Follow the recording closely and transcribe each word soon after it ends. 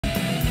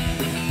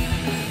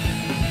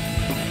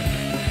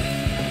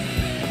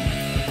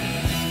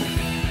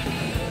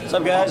What's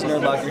up, guys?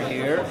 Nerdlocker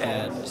here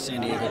at San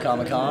Diego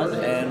Comic-Con,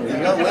 and we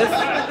are with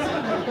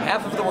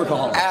half of the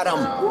Workaholics. Adam!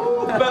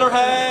 The better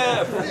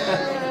half!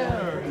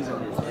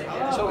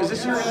 So is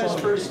this your guys'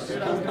 first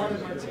Comic-Con?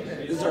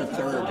 This is our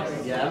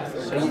third. Yeah?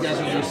 So you guys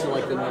are used to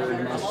like the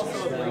nerd musk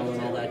smell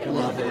and all that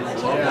coming up and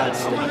like all Yeah, that it's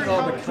stuff.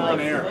 called the Con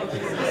Air.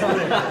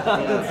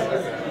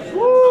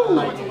 Woo! I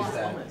might use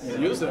that.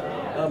 Use it.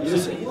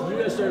 So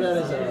you guys started out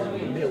as a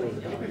mail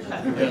order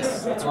company.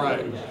 Yes, that's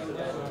right.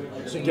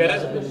 So you Get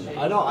guys it? have been,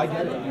 I know, I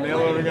get it. Mail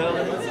order guy.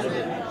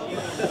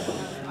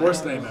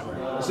 Worst name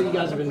ever. So you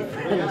guys have been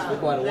friends for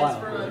quite a while,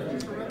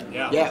 right?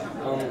 Yeah. Yeah.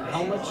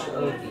 How much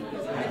of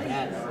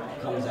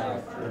that comes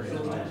out during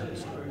the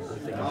episode?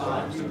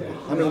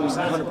 I mean,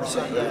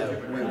 100%,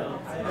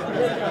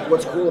 yeah.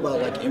 What's cool about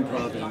like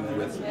improvising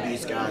with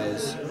these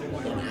guys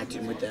and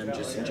acting with them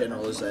just in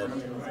general is that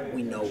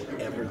we know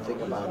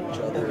everything about each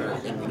other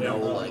and we know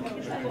like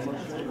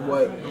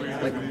what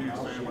like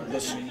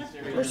this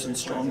person's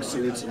strong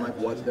suits and like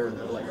what they're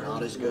like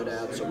not as good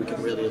at, so we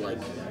can really like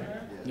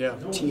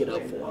tee it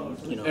up for them,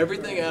 you know.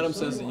 Everything Adam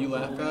says that you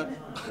laugh at,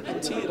 I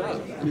tee it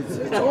up. It's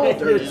all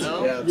dirt, you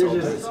know? Yeah, it's all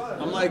dirt.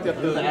 I'm like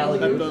at the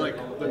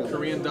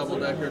Korean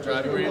double-decker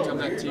driving range. I'm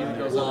that team that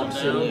goes up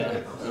and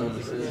down.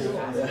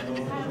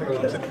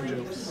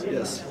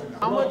 Yes.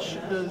 How much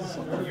does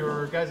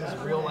your guys'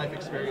 real life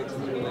experiences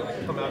really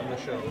like come out in the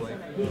show? Like,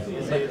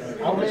 is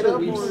it How much made that up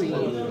we've or- seen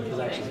is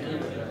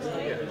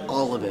actually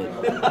All of it.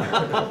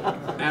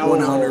 Owl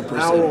 100%.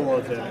 Owl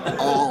of it.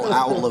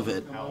 All of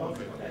it.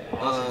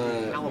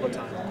 Hell of a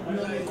time.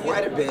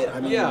 Quite a bit. I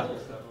mean, Yeah.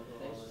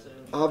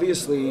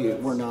 obviously,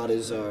 we're not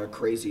as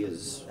crazy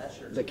as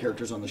the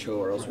characters on the show,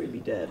 or else we'd be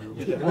dead.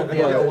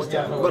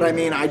 But I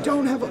mean, I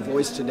don't have a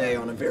voice today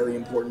on a very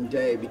important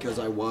day because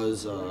I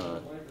was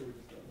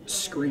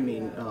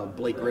screaming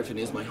Blake Griffin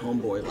is my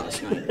homeboy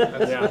last night.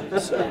 Yeah.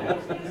 So,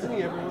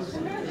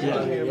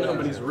 No,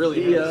 but he's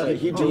really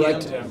he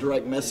DM'd him.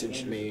 direct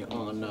messaged me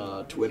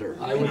on Twitter.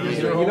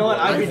 You know what?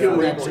 I'd be doing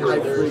that too. I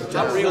freaked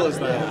How out. real is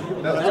that?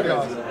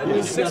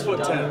 He's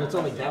 6'10". It's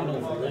only downhill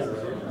from there,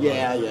 right?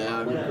 Yeah.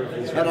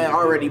 And I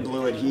already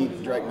blew it. He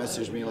direct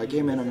messaged me like,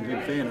 hey man, I'm a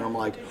big fan. And I'm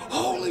like,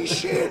 holy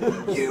shit,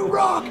 you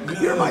rock.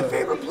 You're my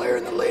favorite player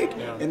in the league.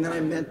 And then I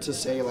meant to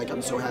say like,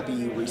 I'm so happy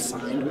you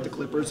re-signed with the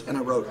Clippers. And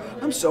I wrote,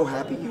 I'm so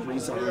happy you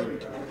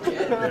resigned.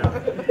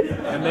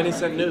 And then he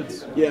sent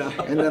nudes. Yeah,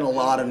 and then a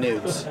lot of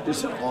nudes.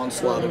 Just an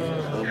onslaught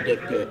of dick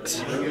pics.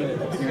 You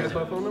guys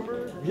my phone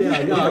number?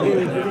 Yeah, no, I mean,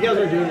 if you guys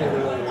are doing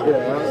it,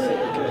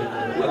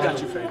 Yeah. I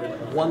got you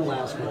faded. one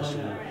last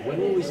question. When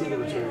will we see the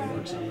return of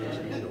Mark Summers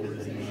and or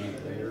the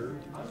Bear?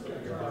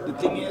 The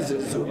thing is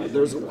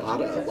there's a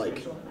lot of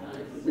like,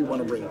 we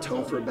want to bring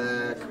Topher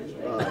back.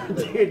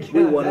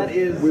 We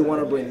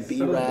want to bring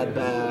B-Rad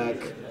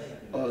back.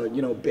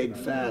 You know, Big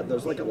Fat.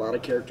 There's like a lot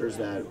of characters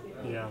that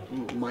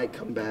might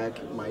come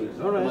back, might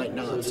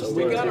not. So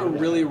We gotta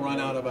really run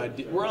out of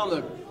ideas.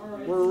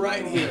 We're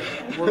right here.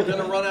 We're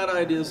gonna run out of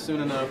ideas soon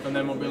enough, and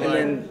then we'll be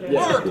like,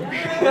 Mark,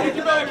 take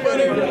you back,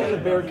 buddy.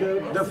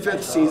 the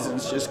 5th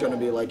season's just gonna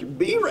be like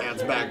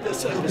B-Rad's back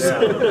this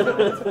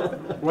episode.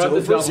 We'll have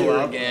to Topher's double here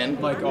up, again.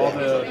 like all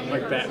the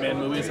Batman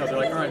movies. How they're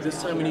like, all right,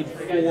 this time we need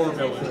 4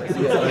 villains.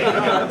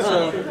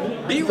 So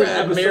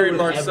B-Rad married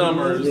Mark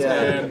Summers,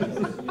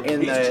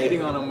 and he's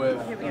cheating on him with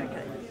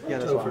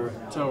Topher.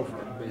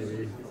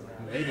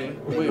 Maybe.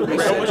 Wait,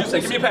 what'd you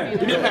say? Give me a pen.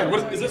 Give me a pen.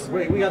 What is this?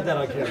 Wait, we got that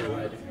on camera,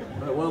 right?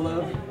 Well,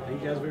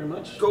 thank you guys very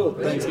much. Cool.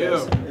 Thanks,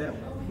 guys. Yeah.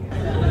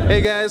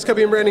 Hey guys,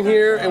 Cubby and Brandon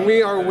here, and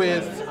we are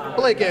with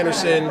Blake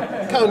Anderson,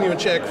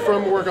 Newacheck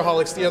from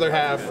Workaholics, the other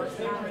half.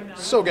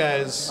 So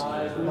guys,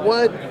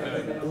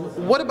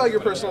 what about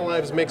your personal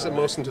lives makes it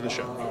most into the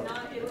show?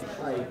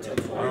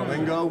 Our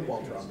lingo?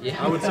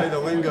 Yeah. I would say the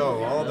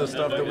lingo, all the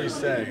stuff that we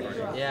say.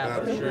 Yeah,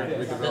 for sure.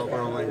 We develop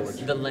our own language.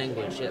 The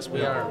language, yes,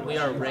 we are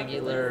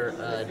regular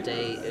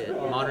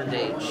modern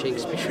day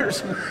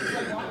Shakespeare's.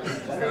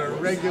 We're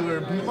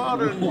regular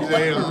modern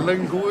day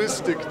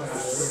linguistic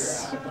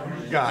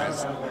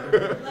guys.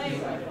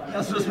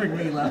 That's supposed to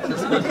make me laugh.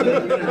 That's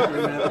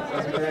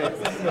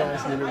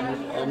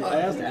great. I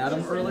asked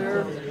Adam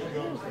earlier,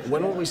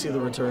 when will we see the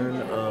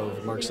return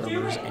of Mark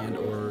Summers and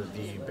or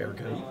the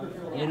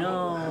Bearcoat? You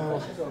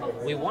know,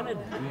 we wanted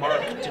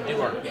Mark to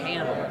do our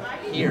panel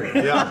here.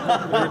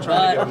 Yeah, we were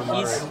trying to get him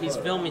But tomorrow. he's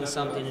filming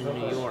something in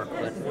New York,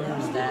 but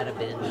wouldn't that have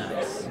been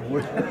nice?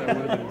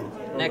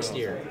 Next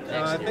year.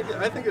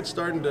 I think it's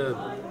starting to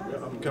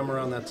come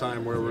around that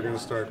time where we're going to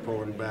start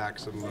pulling back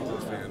some of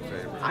the fan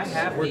favorites. I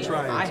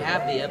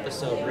have the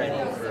episode ready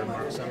for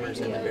Mark Summers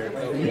and the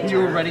Bearcoat.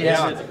 You already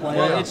have it.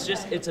 Well,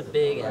 it's a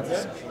big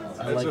episode.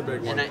 It's a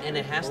big one. And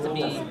it has to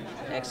be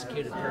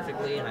executed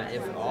perfectly, and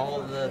if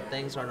all the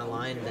things aren't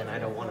aligned, then I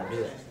don't want to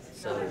do it.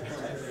 So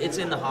it's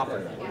in the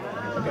hopper.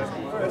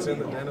 It's in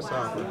the Dennis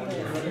Hopper.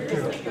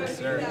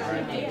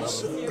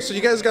 So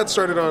you guys got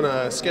started on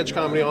a sketch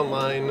comedy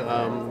online,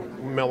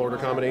 mail order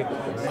comedy.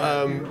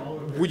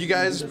 would you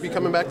guys be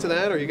coming back to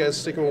that? Are you guys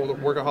sticking with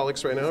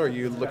Workaholics right now? Or are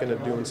you looking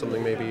at doing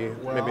something maybe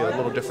a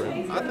little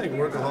different? I think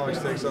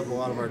Workaholics takes up a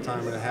lot of our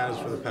time, and it has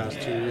for the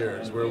past 2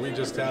 years, where we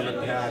just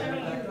haven't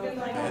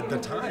had the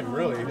time,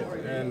 really,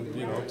 and,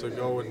 you know, to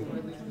go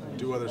and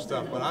do other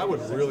stuff. But I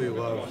would really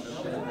love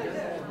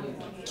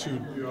to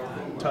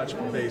touch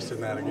base in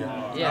that again.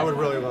 Yeah. I would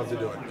really love to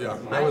do it. Yeah,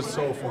 that was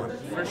so fun.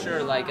 For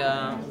sure, like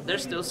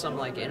there's still some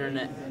like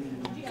internet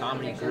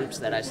comedy groups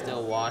that I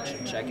still watch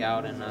and check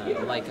out, and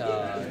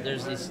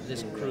there's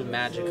this crew,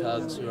 Magic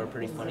Hugs, who are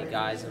pretty funny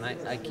guys, and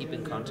I keep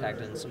in contact,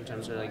 and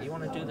sometimes they're like, you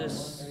want to do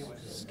this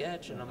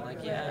sketch? And I'm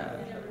like, yeah,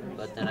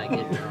 but then I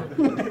get drunk.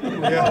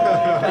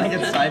 Kind of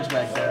get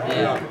sidetracked there.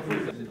 Yeah.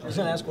 I was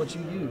gonna ask what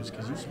you use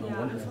because you smell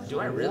wonderful. Do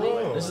I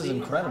really? This is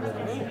incredible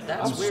to me.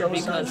 That's I'm weird so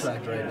because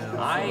sidetracked right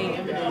now.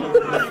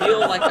 I feel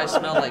like I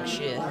smell like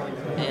shit,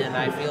 and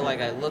I feel like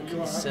I look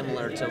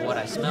similar to what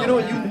I smell. You know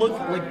what? You look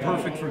like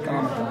perfect for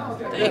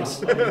Comic-Con.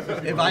 Thanks.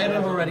 If I had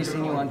already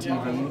seen you on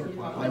TV,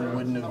 I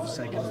wouldn't have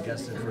second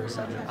guessed it for a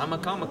second. I'm a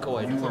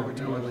comicoid. You are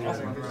totally all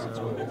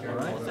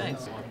right. Well,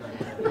 thanks.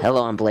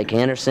 Hello, I'm Blake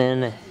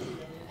Anderson.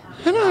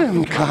 And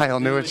I'm Kyle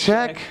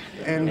Newacheck,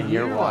 and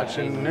you're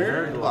watching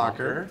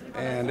Nerdlocker,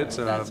 and it's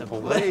a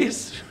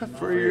place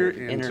for your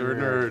inner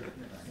nerd.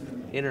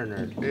 Inner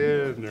nerd.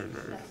 Inner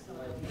nerd.